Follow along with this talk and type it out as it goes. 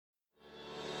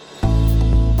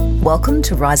Welcome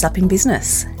to Rise Up in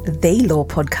Business, the law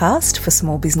podcast for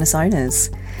small business owners.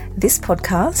 This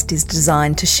podcast is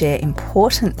designed to share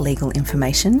important legal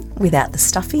information without the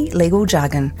stuffy legal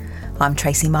jargon. I'm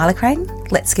Tracy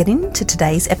Milacrane. Let's get into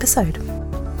today's episode.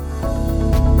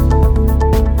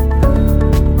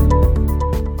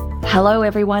 Hello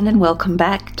everyone and welcome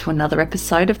back to another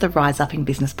episode of the Rise Up in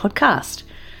Business podcast.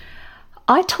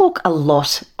 I talk a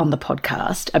lot on the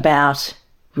podcast about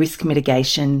risk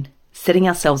mitigation, setting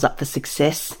ourselves up for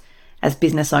success as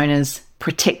business owners,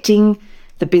 protecting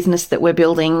the business that we're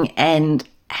building, and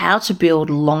how to build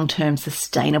long-term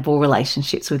sustainable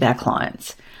relationships with our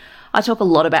clients. I talk a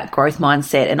lot about growth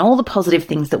mindset and all the positive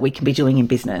things that we can be doing in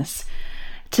business.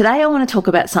 Today I want to talk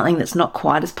about something that's not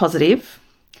quite as positive,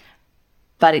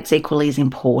 but it's equally as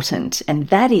important, and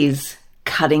that is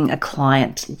cutting a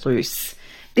client loose.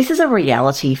 This is a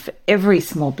reality for every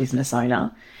small business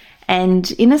owner.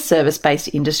 And in a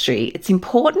service-based industry, it's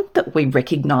important that we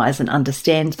recognise and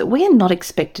understand that we are not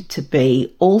expected to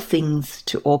be all things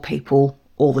to all people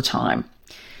all the time.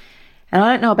 And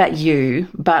I don't know about you,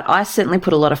 but I certainly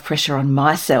put a lot of pressure on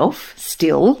myself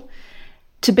still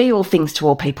to be all things to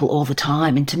all people all the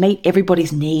time and to meet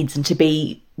everybody's needs and to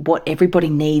be what everybody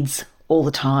needs all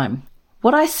the time.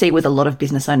 What I see with a lot of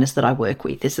business owners that I work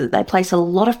with is that they place a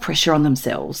lot of pressure on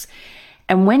themselves.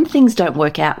 And when things don't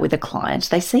work out with a client,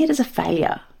 they see it as a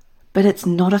failure, but it's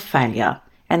not a failure.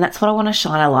 And that's what I want to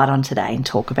shine a light on today and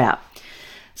talk about.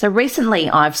 So recently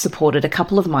I've supported a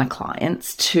couple of my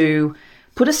clients to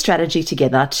put a strategy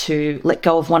together to let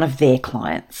go of one of their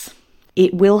clients.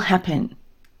 It will happen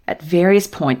at various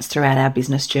points throughout our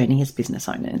business journey as business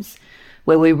owners,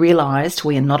 where we realised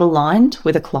we are not aligned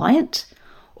with a client,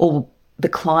 or the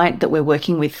client that we're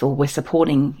working with or we're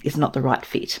supporting is not the right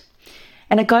fit.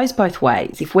 And it goes both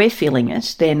ways. If we're feeling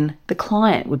it, then the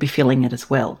client would be feeling it as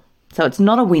well. So it's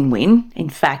not a win-win. In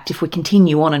fact, if we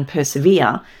continue on and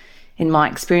persevere, in my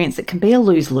experience, it can be a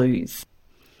lose-lose.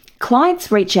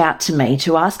 Clients reach out to me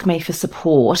to ask me for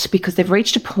support because they've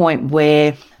reached a point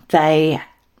where they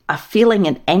are feeling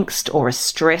an angst or a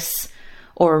stress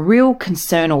or a real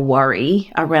concern or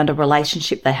worry around a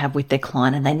relationship they have with their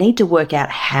client, and they need to work out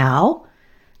how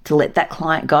to let that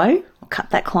client go or cut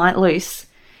that client loose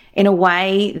in a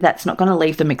way that's not going to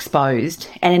leave them exposed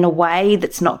and in a way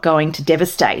that's not going to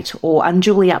devastate or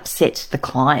unduly upset the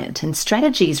client. And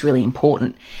strategy is really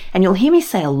important. And you'll hear me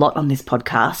say a lot on this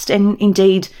podcast and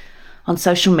indeed on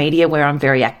social media where I'm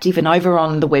very active and over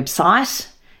on the website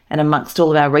and amongst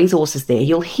all of our resources there,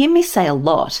 you'll hear me say a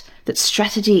lot that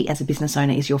strategy as a business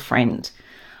owner is your friend.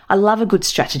 I love a good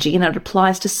strategy and it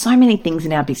applies to so many things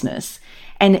in our business.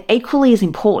 And equally as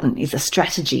important is a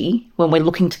strategy when we're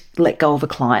looking to let go of a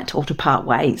client or to part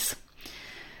ways.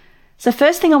 So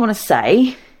first thing I want to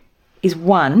say is,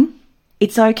 one,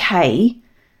 it's okay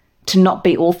to not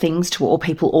be all things to all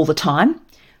people all the time.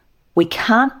 We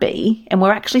can't be, and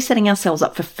we're actually setting ourselves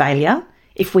up for failure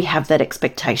if we have that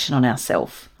expectation on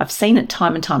ourselves. I've seen it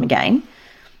time and time again,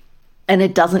 and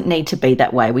it doesn't need to be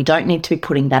that way. We don't need to be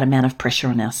putting that amount of pressure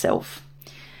on ourselves.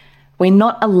 We're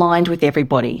not aligned with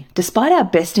everybody. Despite our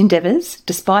best endeavours,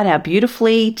 despite our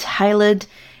beautifully tailored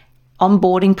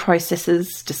onboarding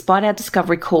processes, despite our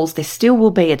discovery calls, there still will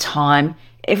be a time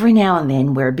every now and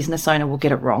then where a business owner will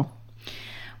get it wrong.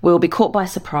 We'll be caught by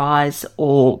surprise,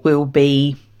 or we'll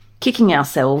be kicking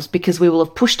ourselves because we will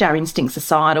have pushed our instincts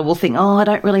aside, or we'll think, I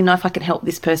don't really know if I can help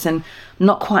this person. I'm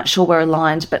not quite sure we're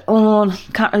aligned, but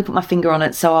can't really put my finger on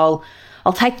it, so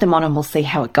I'll take them on and we'll see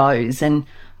how it goes. And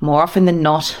more often than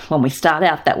not, when we start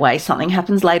out that way, something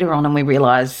happens later on and we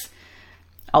realise,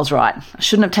 I was right, I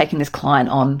shouldn't have taken this client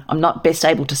on. I'm not best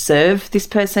able to serve this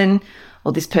person,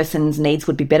 or this person's needs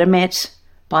would be better met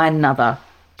by another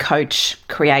coach,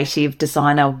 creative,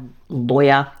 designer,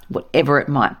 lawyer, whatever it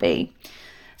might be.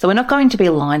 So we're not going to be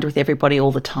aligned with everybody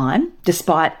all the time,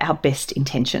 despite our best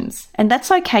intentions. And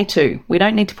that's okay too. We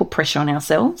don't need to put pressure on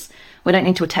ourselves. We don't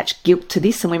need to attach guilt to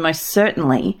this, and we most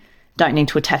certainly don't need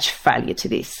to attach failure to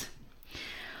this.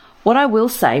 What I will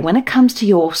say, when it comes to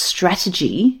your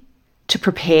strategy to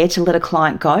prepare to let a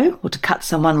client go or to cut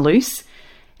someone loose,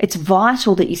 it's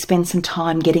vital that you spend some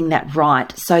time getting that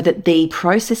right so that the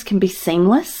process can be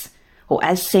seamless, or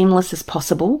as seamless as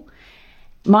possible.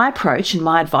 My approach and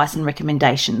my advice and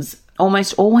recommendations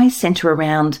almost always centre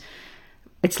around,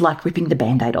 it's like ripping the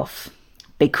Band-Aid off.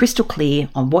 Be crystal clear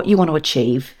on what you want to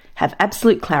achieve, have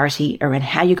absolute clarity around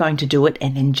how you're going to do it,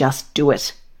 and then just do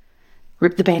it.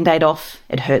 Rip the Band-Aid off.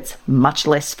 It hurts much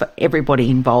less for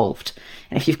everybody involved.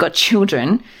 And if you've got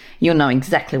children, you'll know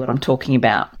exactly what I'm talking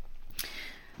about.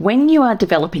 When you are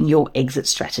developing your exit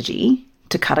strategy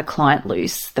to cut a client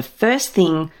loose, the first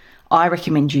thing I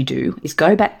recommend you do is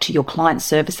go back to your client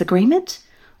service agreement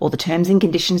or the terms and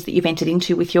conditions that you've entered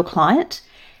into with your client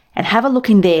and have a look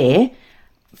in there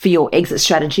for your exit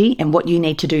strategy and what you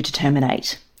need to do to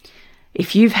terminate.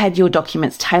 If you've had your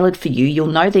documents tailored for you, you'll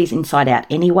know these inside out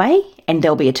anyway, and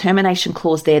there'll be a termination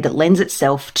clause there that lends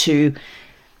itself to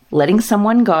letting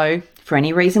someone go for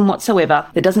any reason whatsoever.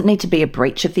 There doesn't need to be a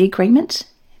breach of the agreement.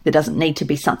 There doesn't need to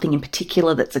be something in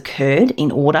particular that's occurred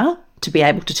in order to be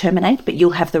able to terminate, but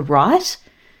you'll have the right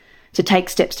to take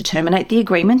steps to terminate the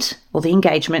agreement or the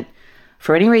engagement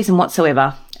for any reason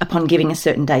whatsoever upon giving a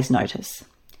certain day's notice.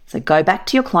 So go back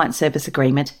to your client service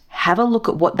agreement, have a look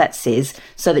at what that says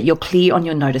so that you're clear on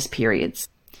your notice periods.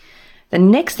 The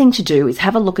next thing to do is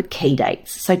have a look at key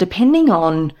dates. So depending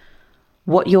on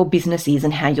what your business is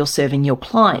and how you're serving your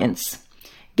clients,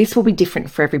 this will be different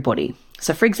for everybody.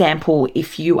 So for example,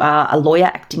 if you are a lawyer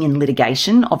acting in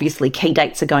litigation, obviously key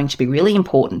dates are going to be really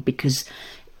important because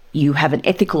you have an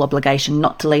ethical obligation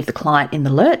not to leave the client in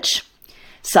the lurch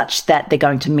such that they're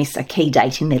going to miss a key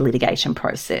date in their litigation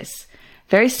process.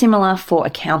 Very similar for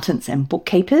accountants and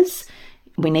bookkeepers.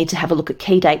 We need to have a look at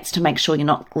key dates to make sure you're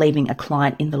not leaving a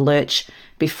client in the lurch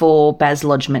before BAS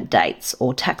lodgement dates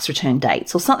or tax return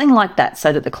dates or something like that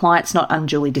so that the client's not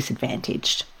unduly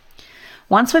disadvantaged.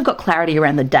 Once we've got clarity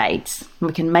around the dates,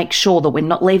 we can make sure that we're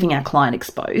not leaving our client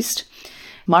exposed.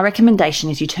 My recommendation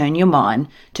is you turn your mind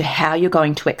to how you're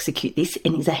going to execute this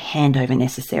and is a handover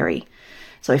necessary.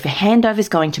 So if a handover is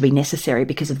going to be necessary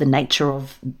because of the nature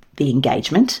of the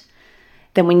engagement,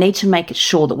 then we need to make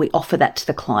sure that we offer that to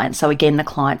the client. So again, the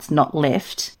client's not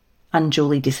left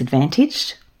unduly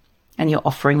disadvantaged and you're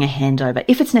offering a handover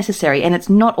if it's necessary. And it's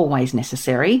not always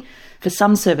necessary. For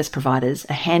some service providers,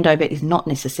 a handover is not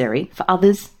necessary. For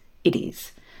others, it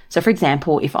is. So for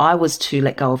example, if I was to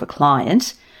let go of a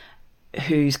client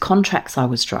whose contracts I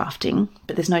was drafting,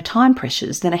 but there's no time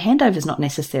pressures, then a handover is not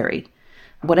necessary.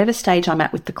 Whatever stage I'm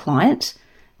at with the client,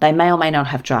 they may or may not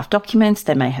have draft documents,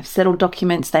 they may have settled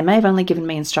documents, they may have only given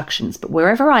me instructions, but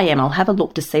wherever I am, I'll have a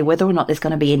look to see whether or not there's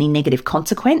going to be any negative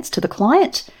consequence to the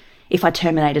client if I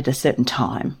terminate at a certain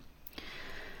time.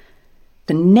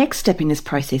 The next step in this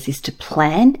process is to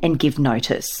plan and give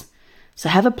notice. So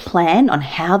have a plan on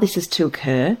how this is to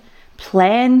occur,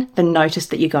 plan the notice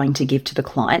that you're going to give to the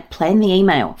client, plan the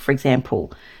email, for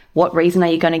example. What reason are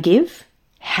you going to give?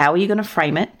 How are you going to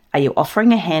frame it? Are you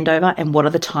offering a handover? And what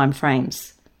are the time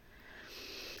frames?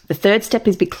 The third step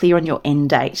is be clear on your end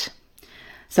date.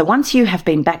 So once you have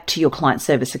been back to your client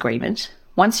service agreement,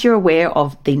 once you're aware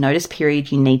of the notice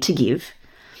period you need to give,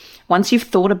 once you've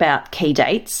thought about key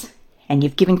dates and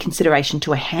you've given consideration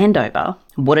to a handover,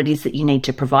 what it is that you need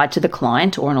to provide to the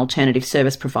client or an alternative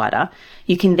service provider,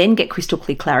 you can then get crystal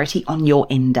clear clarity on your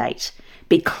end date.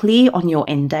 Be clear on your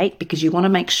end date because you want to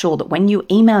make sure that when you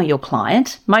email your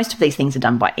client, most of these things are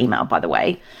done by email, by the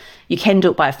way. You can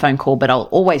do it by a phone call, but I'll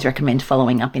always recommend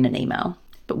following up in an email.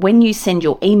 But when you send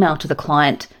your email to the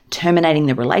client terminating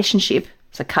the relationship,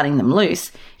 so cutting them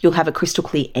loose, you'll have a crystal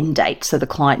clear end date so the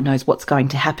client knows what's going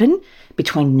to happen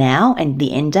between now and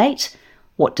the end date.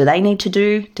 What do they need to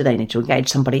do? Do they need to engage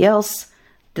somebody else?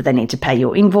 Do they need to pay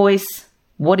your invoice?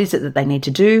 What is it that they need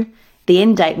to do? The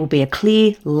end date will be a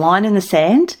clear line in the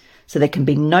sand so there can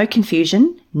be no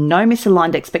confusion, no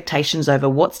misaligned expectations over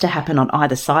what's to happen on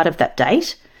either side of that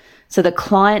date. So the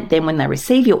client then, when they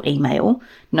receive your email,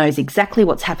 knows exactly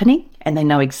what's happening and they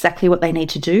know exactly what they need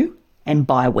to do and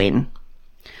by when.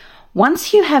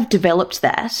 Once you have developed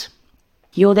that,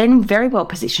 you're then very well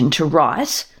positioned to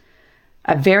write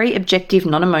a very objective,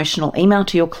 non-emotional email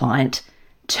to your client,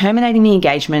 terminating the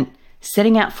engagement,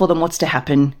 setting out for them what's to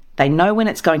happen. They know when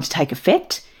it's going to take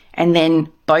effect, and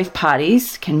then both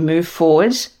parties can move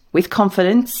forward with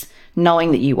confidence,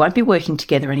 knowing that you won't be working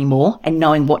together anymore and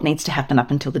knowing what needs to happen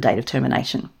up until the date of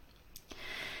termination.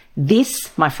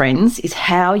 This, my friends, is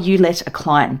how you let a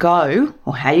client go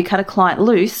or how you cut a client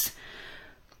loose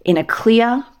in a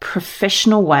clear,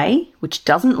 professional way, which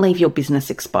doesn't leave your business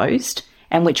exposed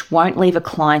and which won't leave a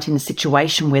client in a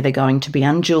situation where they're going to be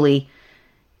unduly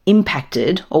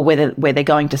impacted or where they're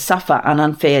going to suffer an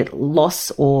unfair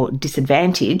loss or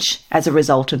disadvantage as a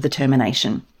result of the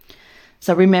termination.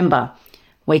 So remember,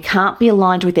 we can't be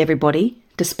aligned with everybody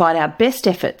despite our best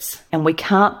efforts, and we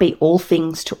can't be all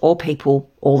things to all people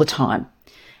all the time,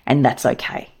 and that's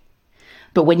okay.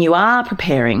 But when you are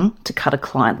preparing to cut a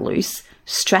client loose,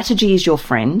 strategy is your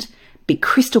friend. Be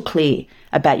crystal clear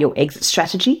about your exit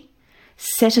strategy.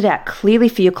 Set it out clearly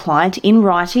for your client in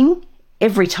writing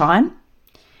every time,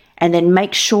 and then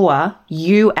make sure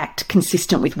you act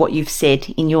consistent with what you've said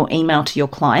in your email to your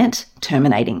client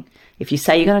terminating. If you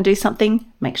say you're going to do something,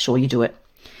 make sure you do it.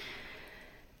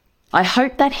 I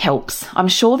hope that helps. I'm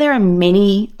sure there are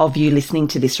many of you listening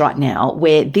to this right now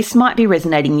where this might be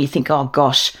resonating. You think, oh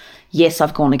gosh, yes,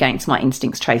 I've gone against my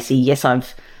instincts, Tracy. Yes,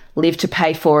 I've lived to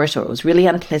pay for it, or it was really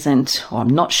unpleasant, or I'm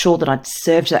not sure that I'd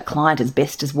served that client as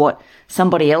best as what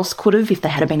somebody else could have if they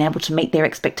had been able to meet their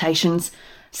expectations.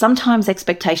 Sometimes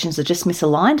expectations are just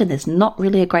misaligned and there's not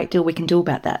really a great deal we can do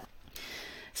about that.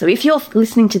 So if you're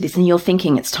listening to this and you're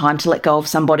thinking it's time to let go of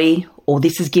somebody, or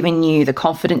this has given you the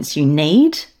confidence you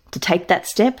need to take that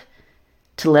step,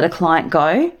 to let a client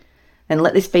go, then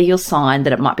let this be your sign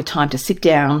that it might be time to sit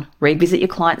down, revisit your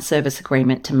client service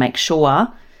agreement to make sure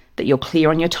that you're clear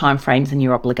on your timeframes and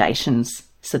your obligations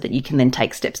so that you can then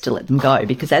take steps to let them go.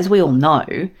 Because as we all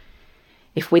know,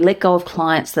 if we let go of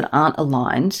clients that aren't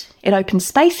aligned, it opens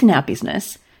space in our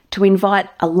business to invite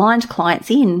aligned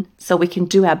clients in so we can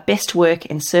do our best work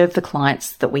and serve the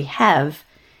clients that we have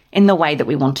in the way that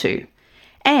we want to.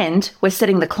 And we're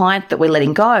setting the client that we're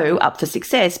letting go up for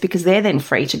success because they're then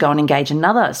free to go and engage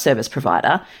another service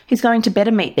provider who's going to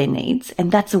better meet their needs,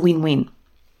 and that's a win-win.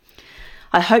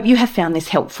 I hope you have found this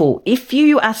helpful. If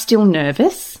you are still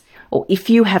nervous, or if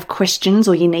you have questions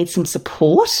or you need some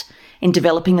support in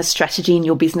developing a strategy in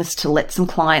your business to let some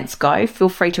clients go, feel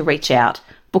free to reach out.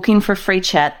 Book in for a free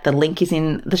chat. The link is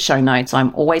in the show notes.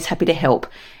 I'm always happy to help.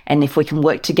 And if we can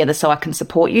work together so I can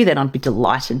support you, then I'd be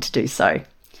delighted to do so.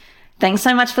 Thanks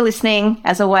so much for listening.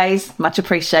 As always, much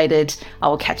appreciated. I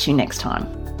will catch you next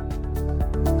time.